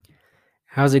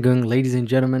How's it going, ladies and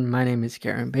gentlemen? My name is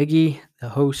Karen Beggy, the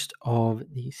host of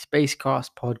the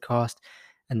Spacecast podcast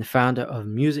and the founder of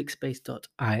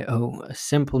MusicSpace.io, a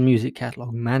simple music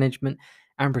catalog management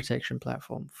and protection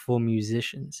platform for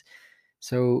musicians.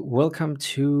 So, welcome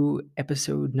to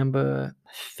episode number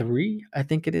 3, I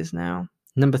think it is now.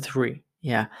 Number 3,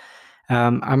 yeah.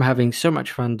 I'm having so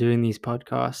much fun doing these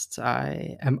podcasts.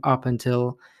 I am up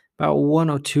until about 1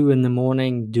 or 2 in the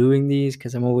morning doing these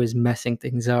because I'm always messing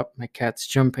things up. My cat's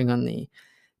jumping on the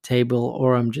table,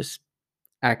 or I'm just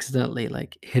accidentally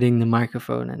like hitting the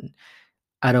microphone, and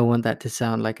I don't want that to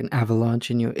sound like an avalanche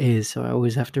in your ears. So I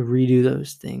always have to redo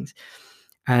those things.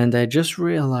 And I just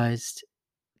realized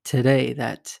today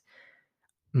that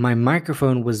my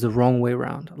microphone was the wrong way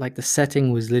around. Like the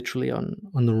setting was literally on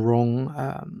the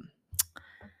wrong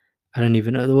I don't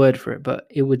even know the word for it, but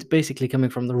it was basically coming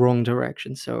from the wrong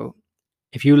direction. So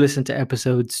if you listen to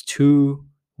episodes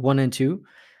 1 and 2,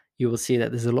 you will see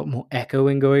that there's a lot more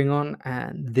echoing going on,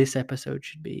 and this episode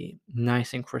should be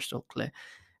nice and crystal clear.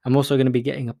 I'm also going to be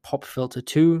getting a pop filter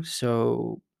too,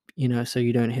 so so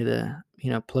you don't hear the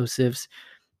plosives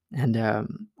and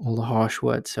all the harsh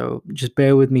words. So just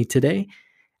bear with me today,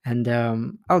 and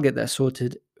I'll get that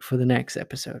sorted for the next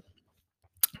episode.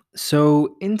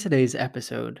 So in today's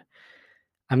episode,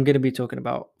 I'm going to be talking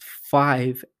about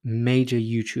 5 major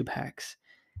YouTube hacks.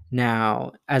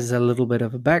 Now, as a little bit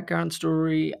of a background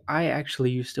story, I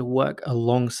actually used to work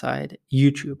alongside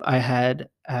YouTube. I had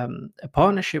a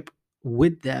partnership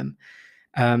with them,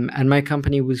 and my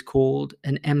company was called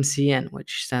an MCN,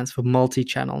 which stands for Multi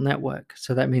Channel Network.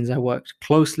 So that means I worked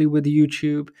closely with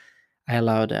YouTube. I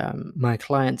allowed my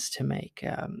clients to make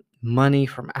money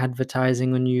from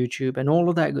advertising on YouTube and all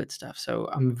of that good stuff. So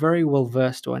I'm very well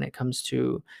versed when it comes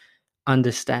to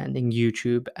understanding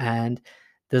YouTube. And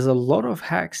there's a lot of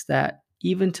hacks that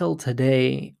even till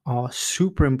today are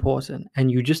super important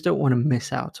and you just don't want to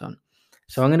miss out on.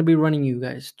 So I'm going to be running you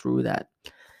guys through that.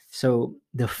 So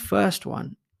the first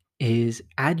one is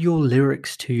add your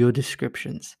lyrics to your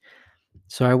descriptions.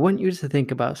 So I want you to think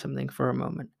about something for a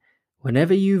moment.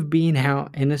 Whenever you've been out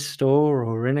in a store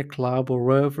or in a club or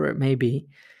wherever it may be,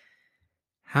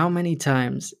 how many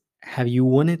times have you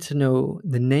wanted to know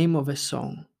the name of a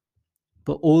song,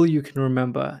 but all you can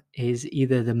remember is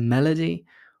either the melody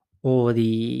or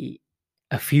the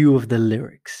a few of the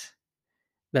lyrics?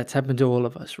 That's happened to all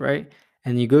of us, right?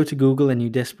 And you go to Google and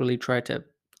you desperately try to,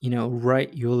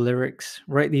 write your lyrics,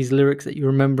 write these lyrics that you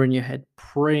remember in your head,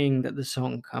 praying that the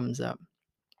song comes up.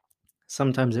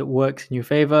 Sometimes it works in your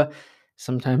favor.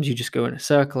 Sometimes you just go in a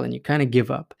circle and you kind of give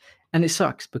up. And it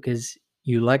sucks because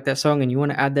you like that song and you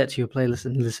want to add that to your playlist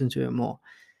and listen to it more.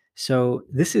 So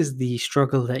this is the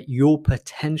struggle that your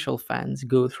potential fans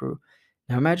go through.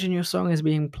 Now imagine your song is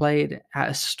being played at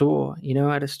a store,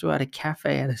 at a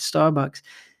cafe, at a Starbucks,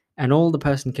 and all the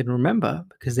person can remember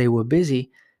because they were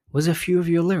busy was a few of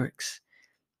your lyrics.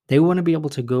 They want to be able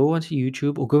to go onto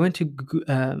YouTube or go into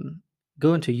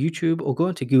YouTube or go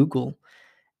into Google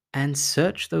and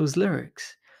search those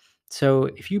lyrics. So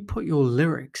if you put your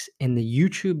lyrics in the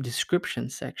YouTube description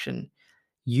section,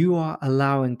 you are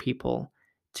allowing people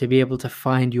to be able to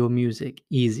find your music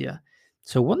easier.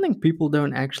 So one thing people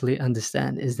don't actually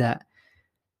understand is that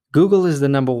Google is the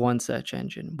number one search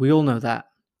engine. We all know that.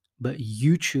 But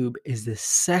YouTube is the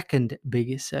second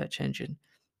biggest search engine.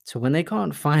 So when they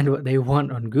can't find what they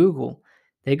want on Google,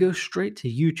 they go straight to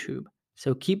YouTube.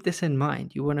 So keep this in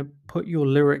mind. You want to put your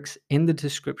lyrics in the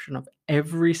description of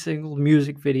every single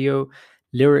music video,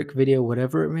 lyric video,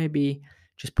 whatever it may be.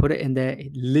 Just put it in there.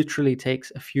 It literally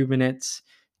takes a few minutes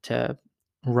to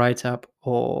write up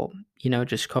or,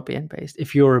 just copy and paste.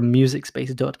 If you're a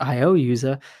MusicSpace.io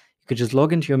user, you could just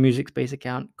log into your MusicSpace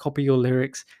account, copy your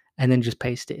lyrics, and then just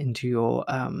paste it into your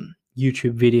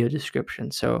YouTube video description.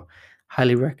 So,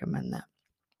 highly recommend that.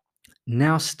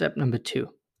 Now, step number 2.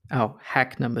 Oh,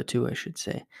 hack number 2, I should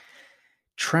say.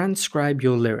 Transcribe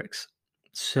your lyrics.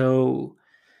 So,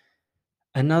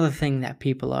 another thing that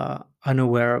people are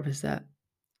unaware of is that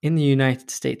in the United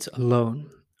States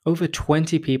alone, over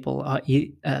 20 people are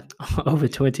over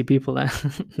 20 people.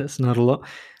 That's not a lot.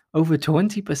 Over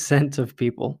 20% of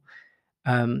people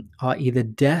are either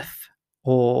deaf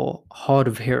or hard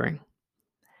of hearing,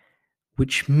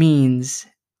 which means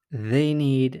they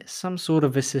need some sort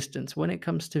of assistance when it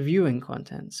comes to viewing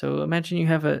content. So imagine you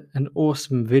have an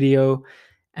awesome video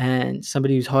and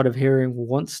somebody who's hard of hearing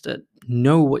wants to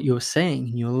know what you're saying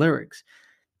in your lyrics.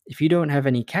 If you don't have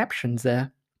any captions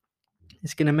there,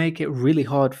 it's going to make it really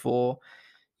hard for,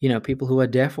 people who are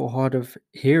deaf or hard of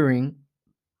hearing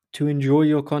to enjoy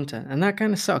your content. And that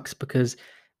kind of sucks because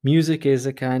music is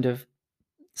a kind of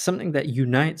something that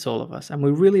unites all of us. And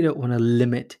we really don't want to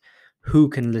limit who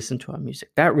can listen to our music.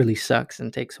 That really sucks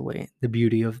and takes away the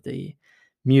beauty of the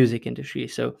music industry.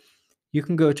 So you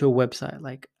can go to a website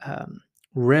like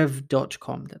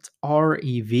rev.com. That's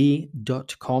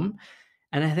rev.com.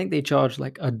 And I think they charge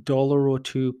like $1 or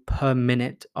 $2 per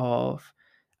minute of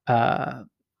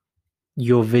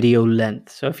your video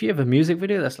length. So if you have a music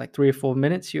video that's like 3 or 4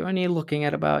 minutes, you're only looking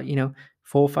at about, $4,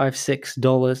 $5,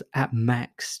 $6 at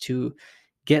max to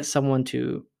get someone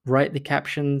to write the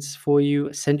captions for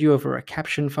you, send you over a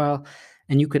caption file,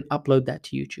 and you can upload that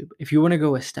to YouTube. If you want to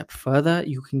go a step further,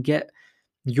 you can get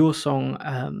your song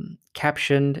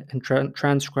captioned and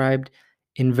transcribed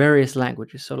in various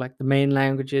languages. So like the main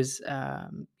languages,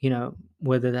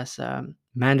 whether that's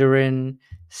Mandarin,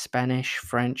 Spanish,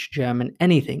 French, German,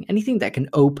 anything that can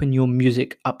open your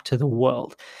music up to the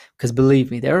world. Because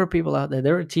believe me, there are people out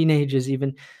there are teenagers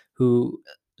even who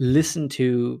listen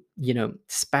to,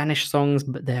 Spanish songs,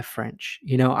 but they're French.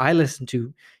 I listen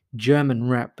to German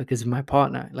rap because of my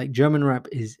partner. Like German rap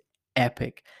is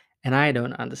epic and I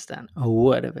don't understand a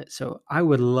word of it. So I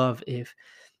would love if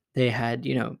they had,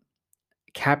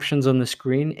 captions on the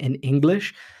screen in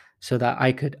English so that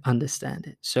I could understand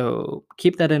it. So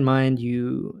keep that in mind.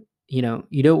 You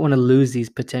don't want to lose these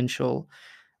potential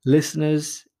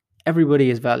listeners.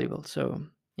 Everybody is valuable. So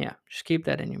yeah, just keep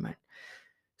that in your mind.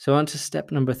 So on to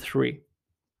step number 3.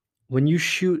 When you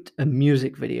shoot a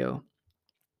music video,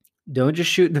 don't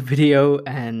just shoot the video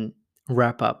and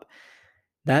wrap up.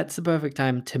 That's the perfect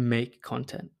time to make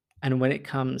content. And when it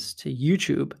comes to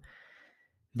YouTube,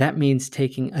 that means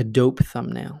taking a dope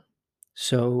thumbnail.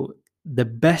 So the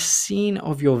best scene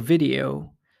of your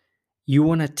video, you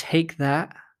want to take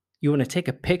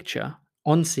a picture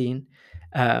on scene,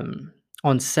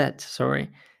 on set,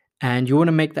 sorry, and you want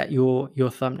to make that your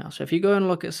thumbnail. So if you go and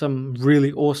look at some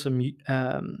really awesome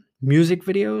music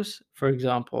videos, for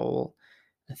example,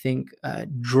 I think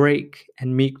Drake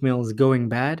and Meek Mill's Going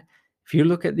Bad. If you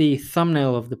look at the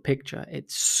thumbnail of the picture,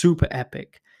 it's super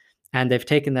epic. And they've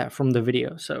taken that from the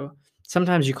video. So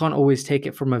sometimes you can't always take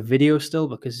it from a video still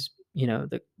because,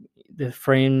 the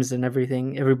frames and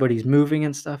everything, everybody's moving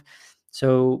and stuff.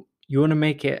 So you want to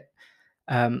make it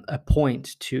a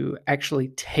point to actually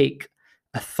take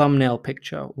a thumbnail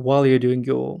picture while you're doing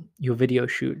your video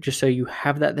shoot, just so you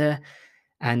have that there.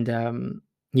 And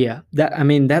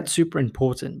that's super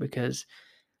important because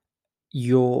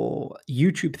your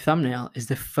YouTube thumbnail is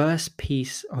the first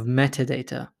piece of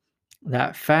metadata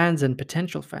that fans and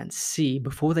potential fans see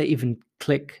before they even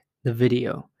click the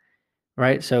video,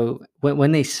 right? So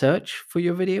when they search for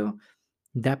your video,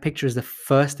 that picture is the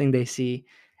first thing they see,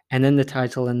 and then the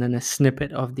title, and then a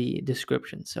snippet of the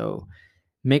description. So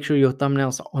make sure your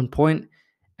thumbnails are on point,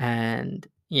 and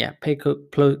yeah, pay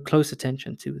close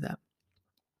attention to that.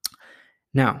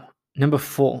 Now, number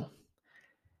 4,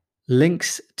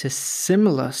 links to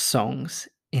similar songs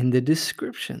in the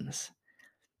descriptions.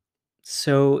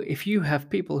 So if you have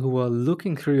people who are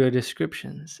looking through your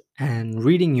descriptions and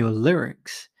reading your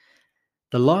lyrics,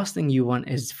 the last thing you want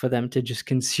is for them to just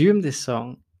consume this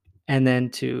song and then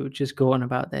to just go on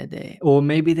about their day. Or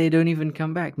maybe they don't even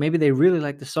come back. Maybe they really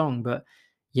like the song, but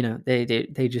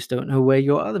they just don't know where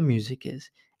your other music is.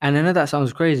 And I know that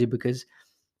sounds crazy because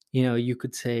you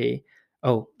could say,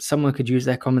 oh, someone could use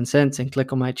their common sense and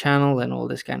click on my channel and all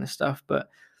this kind of stuff. But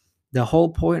the whole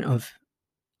point of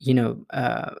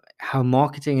how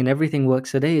marketing and everything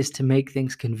works today is to make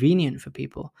things convenient for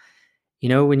people.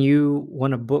 When you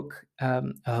want to book a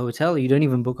hotel, you don't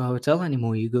even book a hotel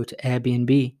anymore. You go to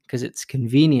Airbnb because it's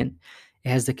convenient. It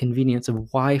has the convenience of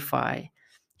Wi-Fi,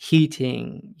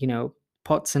 heating,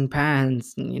 pots and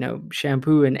pans, and,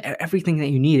 shampoo and everything that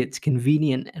you need. It's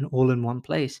convenient and all in one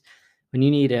place. When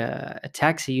you need a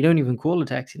taxi, you don't even call a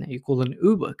taxi now. You call an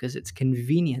Uber because it's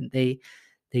convenient. They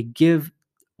give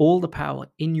all the power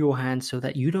in your hands so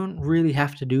that you don't really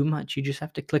have to do much. You just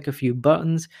have to click a few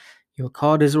buttons. Your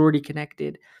card is already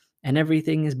connected and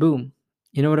everything is boom.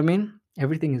 You know what I mean?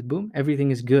 Everything is boom.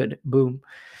 Everything is good. Boom.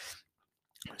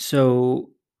 So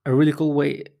a really cool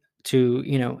way to,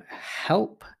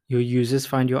 help your users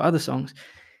find your other songs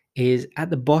is at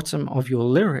the bottom of your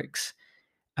lyrics.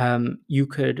 You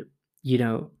could,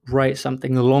 write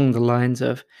something along the lines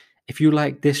of, if you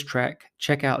like this track,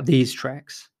 check out these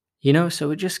tracks.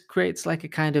 So it just creates like a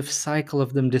kind of cycle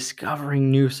of them discovering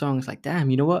new songs. Like, damn,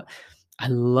 you know what? I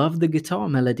love the guitar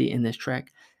melody in this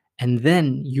track. And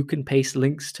then you can paste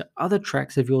links to other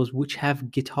tracks of yours which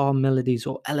have guitar melodies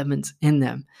or elements in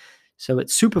them. So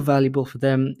it's super valuable for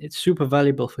them. It's super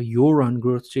valuable for your own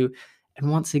growth too.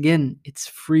 And once again, it's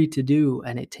free to do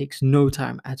and it takes no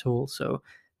time at all. So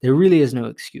There really is no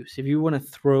excuse. If you want to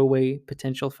throw away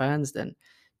potential fans, then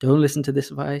don't listen to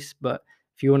this advice. But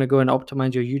if you want to go and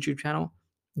optimize your YouTube channel,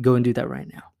 go and do that right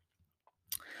now.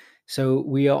 So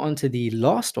we are on to the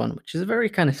last one, which is a very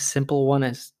kind of simple one.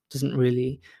 It doesn't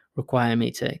really require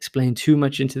me to explain too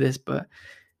much into this, but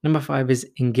number 5 is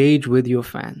engage with your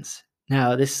fans.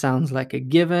 Now, this sounds like a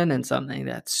given and something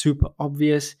that's super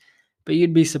obvious, but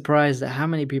you'd be surprised at how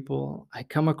many people I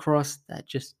come across that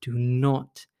just do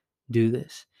not do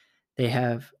this. They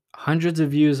have hundreds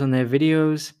of views on their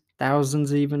videos,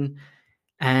 thousands even,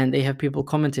 and they have people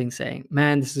commenting saying,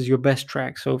 "Man, this is your best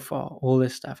track so far," all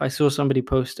this stuff. I saw somebody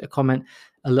post a comment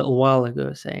a little while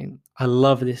ago saying, "I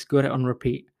love this, got it on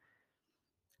repeat."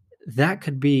 That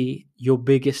could be your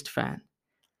biggest fan.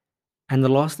 And the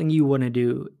last thing you want to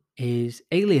do is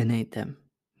alienate them.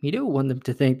 You don't want them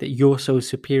to think that you're so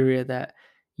superior that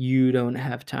you don't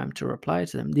have time to reply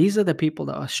to them. These are the people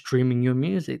that are streaming your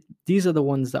music. These are the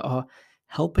ones that are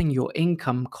helping your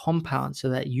income compound so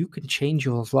that you can change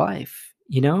your life.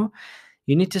 You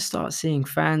need to start seeing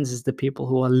fans as the people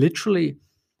who are literally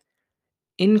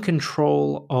in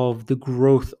control of the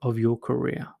growth of your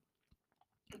career.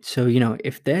 So,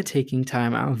 if they're taking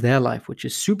time out of their life, which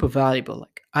is super valuable,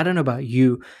 like, I don't know about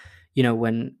you,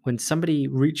 when somebody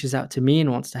reaches out to me and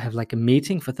wants to have like a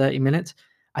meeting for 30 minutes,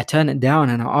 I turn it down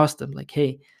and I ask them like,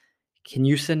 "Hey, can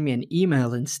you send me an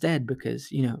email instead?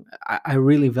 Because, I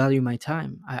really value my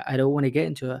time. I don't want to get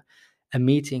into a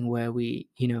meeting where we,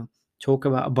 talk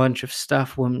about a bunch of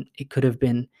stuff when it could have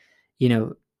been,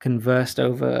 conversed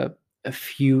over a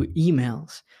few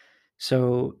emails."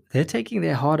 So they're taking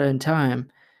their hard-earned time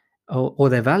or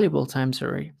their valuable time,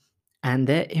 sorry, and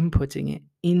they're inputting it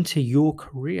into your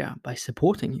career by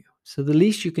supporting you. So the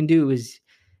least you can do is,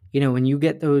 when you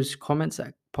get those comments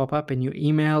that pop up in your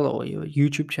email or your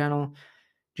YouTube channel,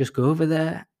 just go over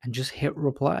there and just hit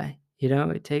reply.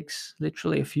 It takes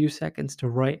literally a few seconds to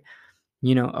write,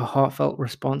 a heartfelt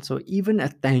response or even a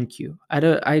thank you. I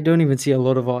don't even see a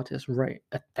lot of artists write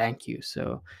a thank you.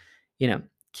 So,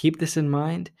 keep this in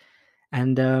mind.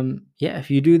 And yeah,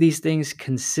 if you do these things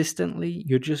consistently,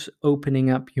 you're just opening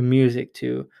up your music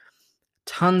to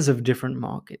tons of different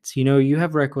markets. You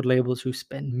have record labels who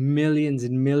spend millions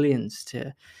and millions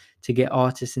to get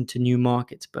artists into new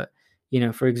markets. But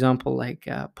for example, like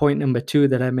point number 2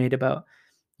 that I made about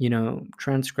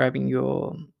transcribing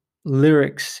your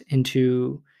lyrics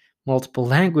into multiple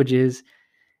languages,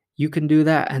 you can do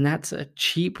that, and that's a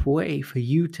cheap way for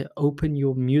you to open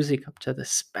your music up to the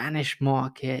Spanish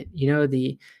market,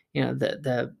 the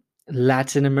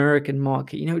Latin American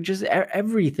market, just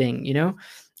everything.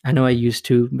 I know I used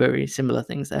 2 very similar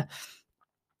things there.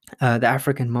 The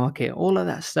African market, all of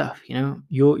that stuff.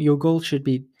 Your goal should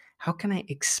be, how can I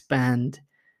expand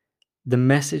the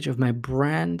message of my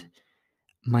brand,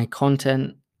 my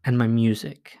content, and my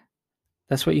music?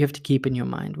 That's what you have to keep in your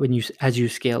mind as you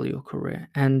scale your career.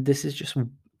 And these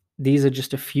are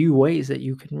just a few ways that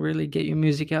you can really get your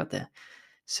music out there.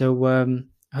 So I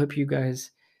hope you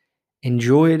guys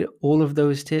enjoyed all of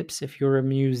those tips. If you're a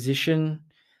musician,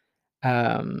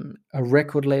 a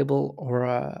record label, or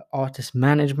a artist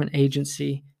management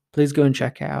agency, please go and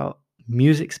check out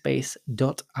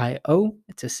musicspace.io.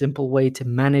 It's a simple way to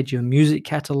manage your music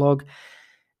catalog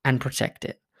and protect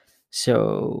it.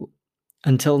 So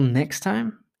until next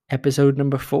time, episode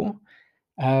number 4,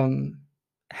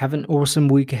 have an awesome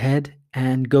week ahead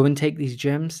and go and take these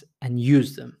gems and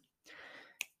use them.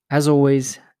 As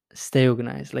always, stay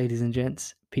organized, ladies and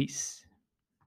gents. Peace.